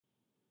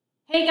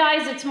Hey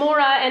guys, it's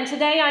Maura, and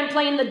today I'm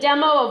playing the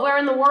demo of Where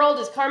in the World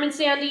is Carmen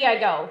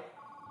Sandiego.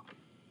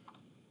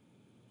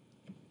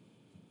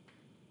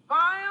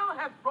 Vile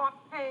has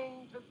brought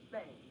pain to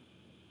Spain.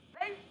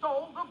 They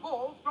stole the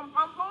bulls from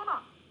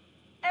Pamplona.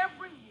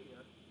 Every year,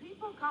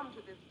 people come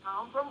to this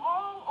town from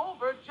all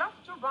over just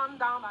to run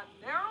down a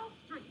narrow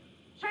street,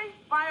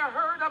 chased by a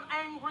herd of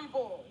angry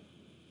bulls.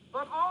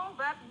 But all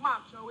that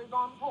macho is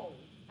on hold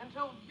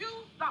until you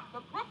stop the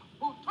crook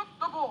who took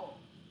the bull.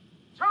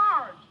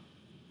 Charge!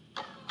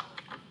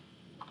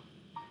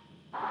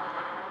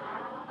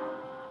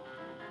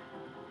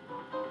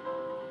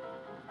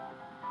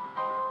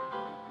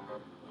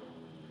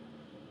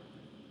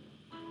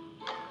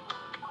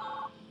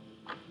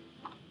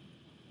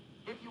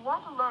 If you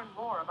want to learn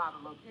more about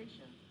a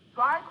location,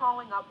 try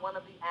calling up one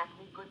of the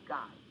Acme good guys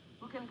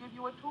who can give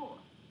you a tour.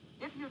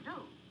 If you do,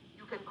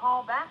 you can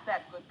call back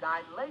that good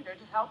guide later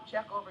to help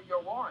check over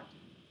your warrant.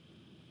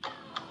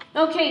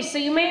 Okay, so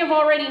you may have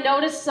already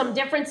noticed some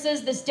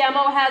differences this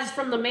demo has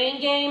from the main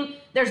game.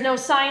 There's no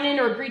sign-in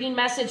or greeting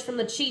message from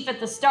the chief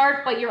at the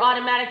start, but you're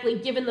automatically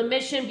given the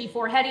mission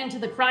before heading to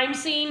the crime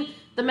scene.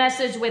 The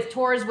message with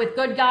tours with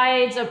good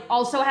guides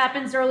also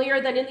happens earlier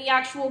than in the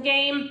actual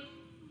game.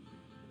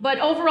 But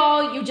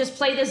overall, you just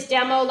play this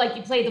demo like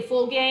you play the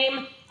full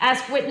game.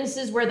 Ask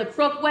witnesses where the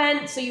crook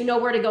went so you know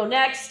where to go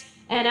next,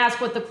 and ask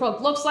what the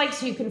crook looks like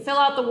so you can fill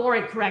out the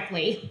warrant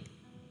correctly.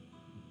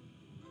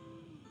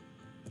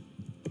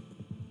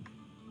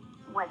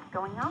 What's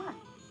going on?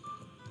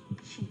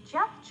 She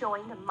just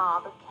joined a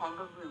mob of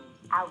kangaroos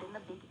out in the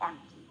big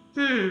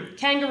empty.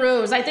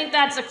 Kangaroos. I think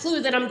that's a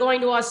clue that I'm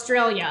going to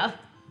Australia.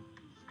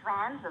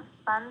 Strands of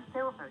spun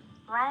silver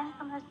sprang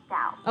from her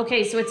scalp.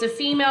 Okay, so it's a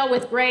female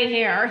with gray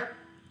hair.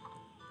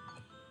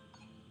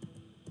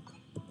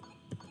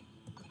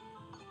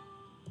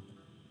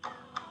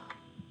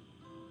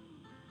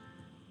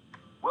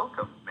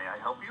 Welcome, may I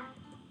help you?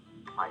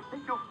 I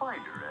think you'll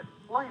find her at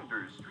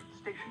Flinders Street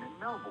Station in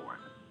Melbourne,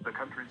 the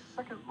country's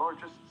second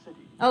largest city.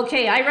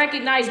 Okay, I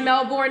recognize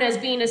Melbourne as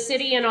being a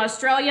city in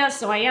Australia,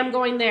 so I am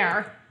going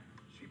there.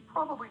 She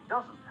probably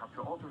doesn't have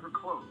to alter her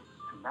clothes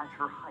to match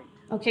her height.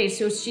 Okay,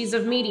 so she's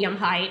of medium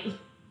height.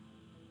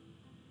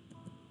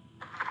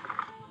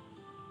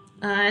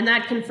 And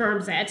that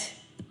confirms it.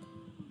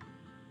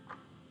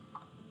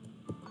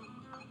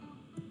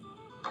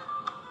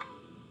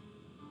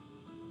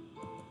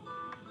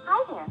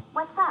 Hi there,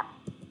 what's up?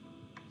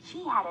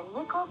 She had a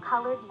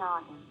nickel-colored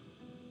noggin.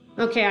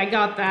 Okay, I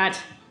got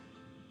that.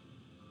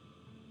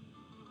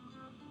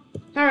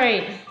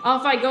 Alright,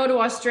 off I go to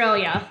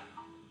Australia.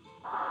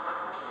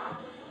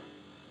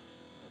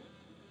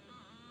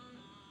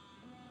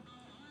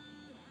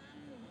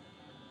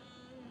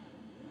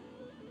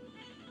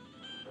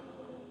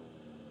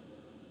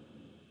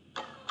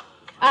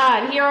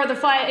 And here are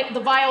the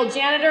vile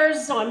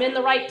janitors, so I'm in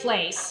the right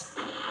place.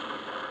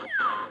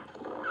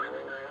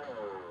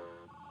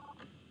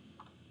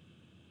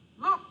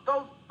 Look,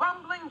 those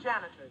bumbling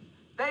janitors.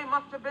 They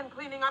must have been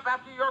cleaning up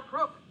after your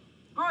crook.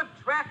 Good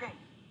tracking.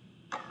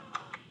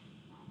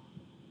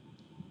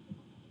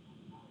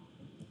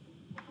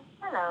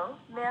 Hello,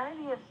 may I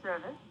be of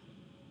service?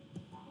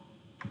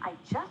 I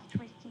just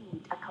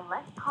received a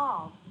collect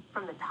call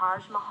from the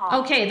Taj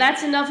Mahal. Okay,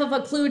 that's enough of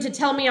a clue to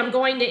tell me I'm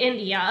going to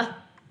India.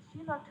 She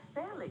looked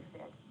fairly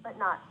fit, but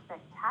not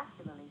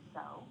spectacularly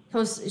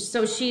so.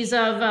 So she's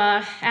of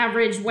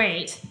average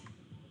weight.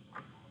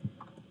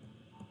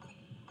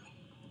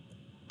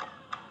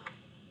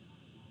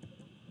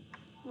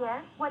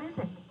 Yes, what is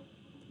it?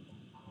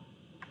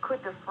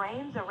 Could the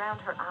frames around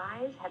her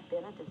eyes have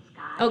been a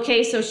disguise?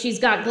 Okay, so she's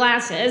got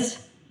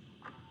glasses.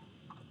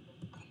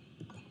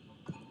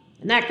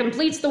 And that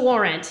completes the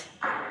warrant.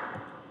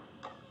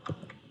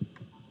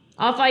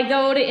 Off I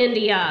go to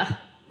India.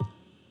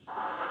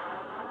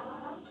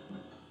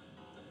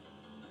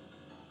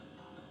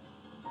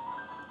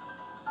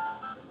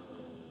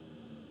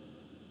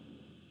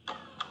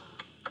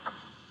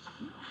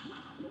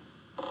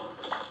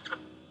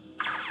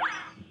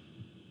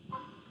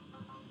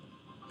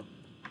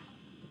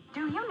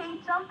 Do you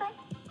need something?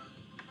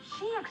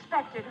 She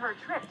expected her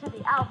trip to the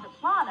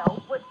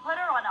Altiplano would put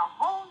her on a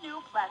whole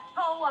new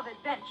plateau of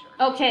adventure.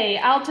 Okay,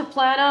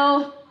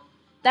 Altiplano.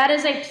 That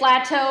is a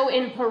plateau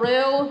in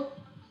Peru.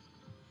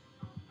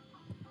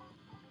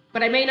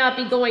 But I may not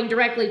be going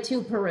directly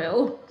to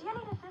Peru. Do you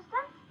need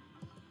assistance?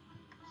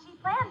 She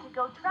planned to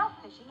go trout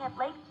fishing at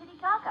Lake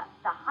Titicaca,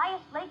 the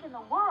highest lake in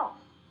the world.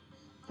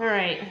 All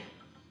right.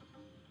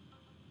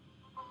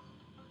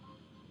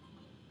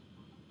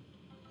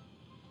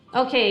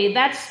 Okay,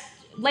 that's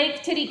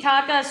Lake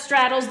Titicaca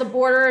straddles the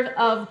border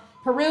of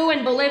Peru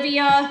and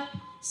Bolivia.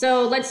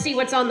 So let's see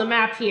what's on the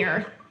map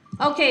here.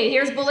 Okay,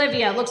 here's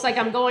Bolivia. Looks like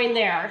I'm going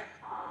there.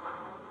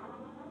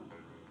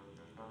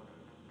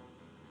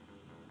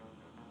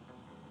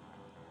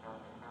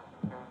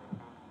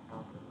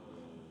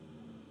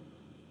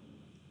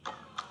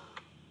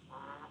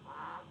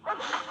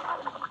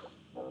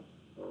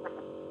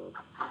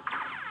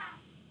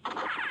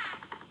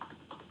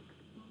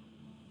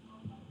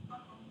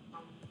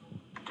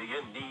 Do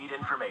you need need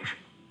information.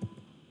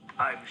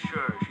 I'm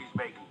sure she's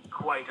making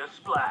quite a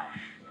splash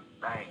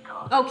in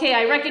Bangkok. Okay,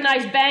 I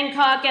recognize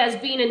Bangkok as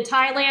being in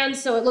Thailand,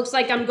 so it looks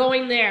like I'm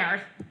going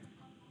there.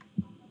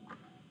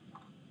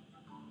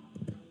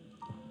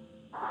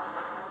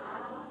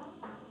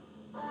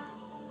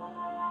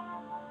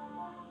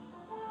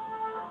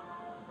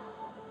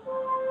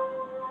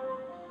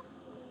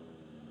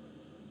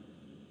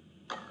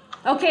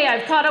 Okay,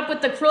 I've caught up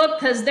with the crook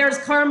because there's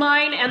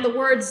Carmine and the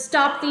words,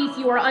 "Stop thief,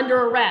 you are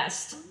under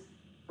arrest."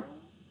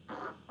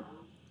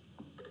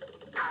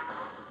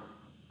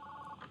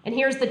 And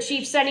here's the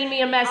chief sending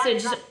me a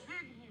message. I've got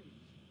big news.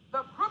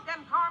 The crook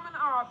and Carmen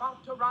are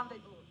about to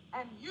rendezvous,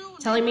 and you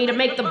Telling need me to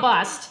make the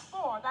bust.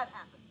 before that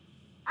happens.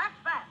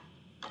 Act fast.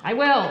 I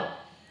will.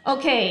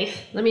 Okay,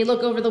 let me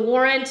look over the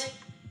warrant.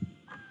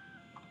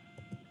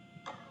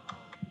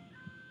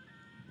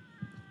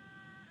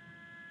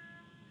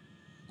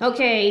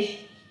 Okay,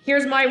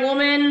 here's my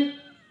woman.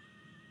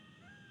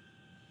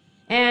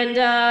 And,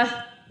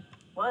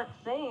 What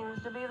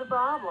seems to be the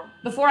problem?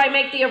 before I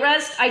make the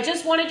arrest, I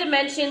just wanted to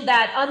mention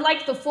that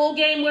unlike the full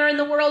game Where in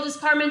the World is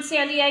Carmen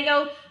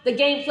Sandiego, the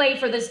gameplay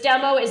for this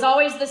demo is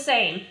always the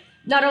same.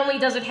 Not only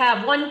does it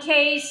have one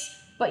case,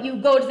 but you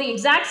go to the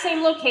exact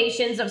same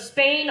locations of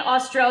Spain,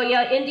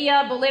 Australia,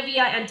 India,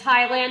 Bolivia, and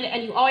Thailand,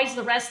 and you always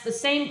arrest the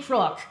same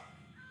crook.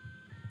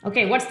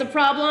 Okay, what's the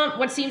problem?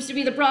 What seems to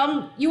be the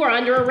problem? You are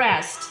under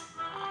arrest.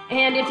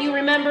 And if you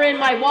remember in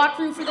my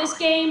walkthrough for this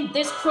game,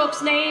 this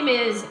crook's name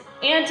is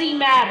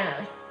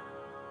Antimatter.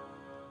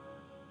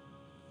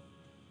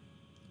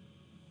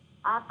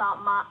 I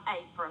thought my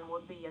apron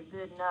would be a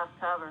good enough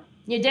cover.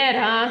 You did,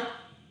 huh?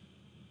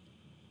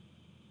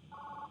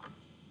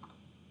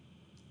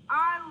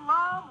 I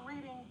love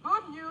reading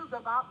good news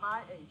about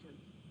my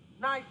agents.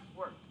 Nice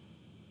work.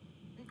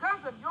 Because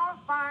of your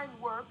fine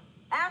work,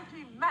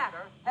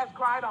 Antimatter has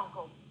cried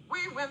uncle. We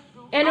went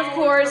through And of all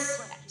course,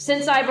 the questions.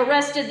 since I've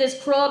arrested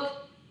this crook,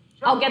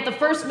 I'll get the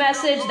first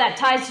message that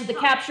ties to the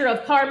capture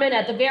of Carmen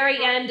at the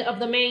very end of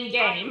the main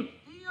game.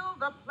 Steal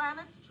the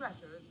planet's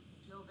treasures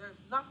till there's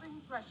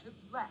nothing precious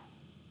left.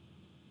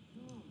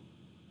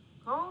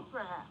 Cold,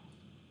 perhaps.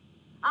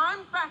 I'm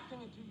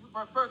faxing it to you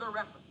for further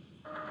reference.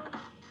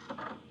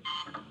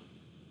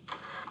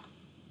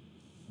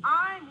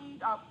 I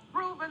need a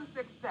proven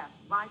success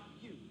like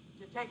you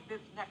to take this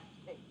next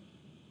case.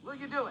 Will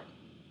you do it?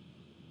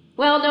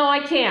 Well, no, I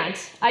can't.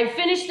 I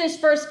finished this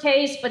first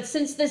case, but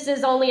since this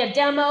is only a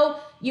demo,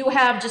 you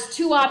have just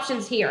two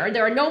options here.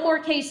 There are no more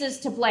cases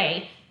to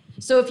play.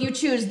 So if you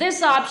choose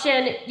this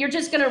option, you're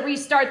just going to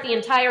restart the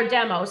entire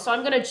demo. So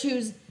I'm going to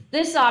choose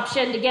this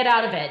option to get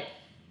out of it.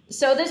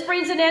 So this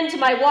brings an end to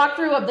my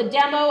walkthrough of the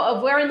demo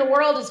of Where in the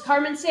World is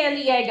Carmen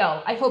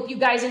Sandiego. I hope you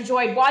guys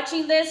enjoyed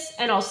watching this,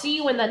 and I'll see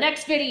you in the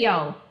next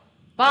video.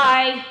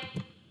 Bye!